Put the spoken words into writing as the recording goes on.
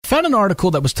found an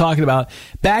article that was talking about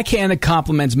backhanded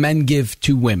compliments men give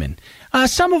to women.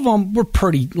 Some of them were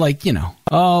pretty,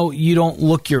 oh, you don't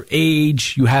look your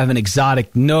age, you have an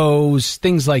exotic nose,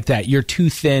 things like that. You're too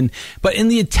thin. But in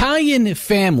the Italian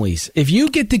families, if you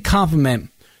get the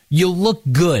compliment, you look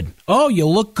good. Oh, you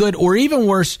look good. Or even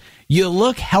worse, you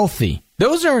look healthy.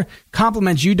 Those are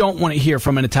compliments you don't want to hear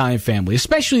from an Italian family,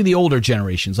 especially the older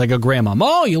generations, like a grandma.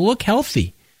 Oh, you look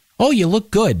healthy. Oh, you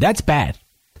look good. That's bad.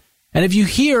 And if you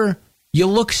hear you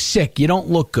look sick, you don't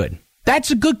look good, that's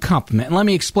a good compliment. And let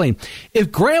me explain.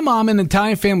 If grandma in an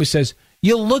Italian family says,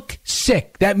 you look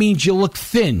sick, that means you look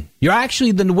thin. You're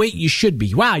actually the weight you should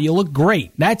be. Wow, you look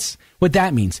great. That's what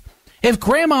that means. If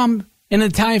grandma in an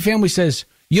Italian family says,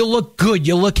 you look good,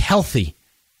 you look healthy,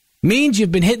 means you've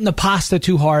been hitting the pasta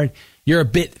too hard, you're a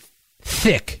bit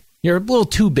thick, you're a little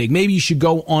too big. Maybe you should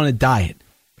go on a diet.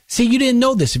 See, you didn't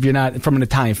know this if you're not from an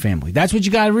Italian family. That's what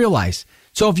you got to realize.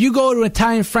 So if you go to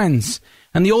Italian friends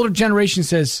and the older generation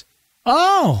says,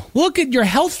 oh, look at your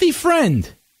healthy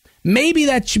friend, maybe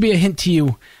that should be a hint to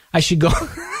you. I should go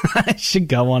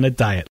on a diet.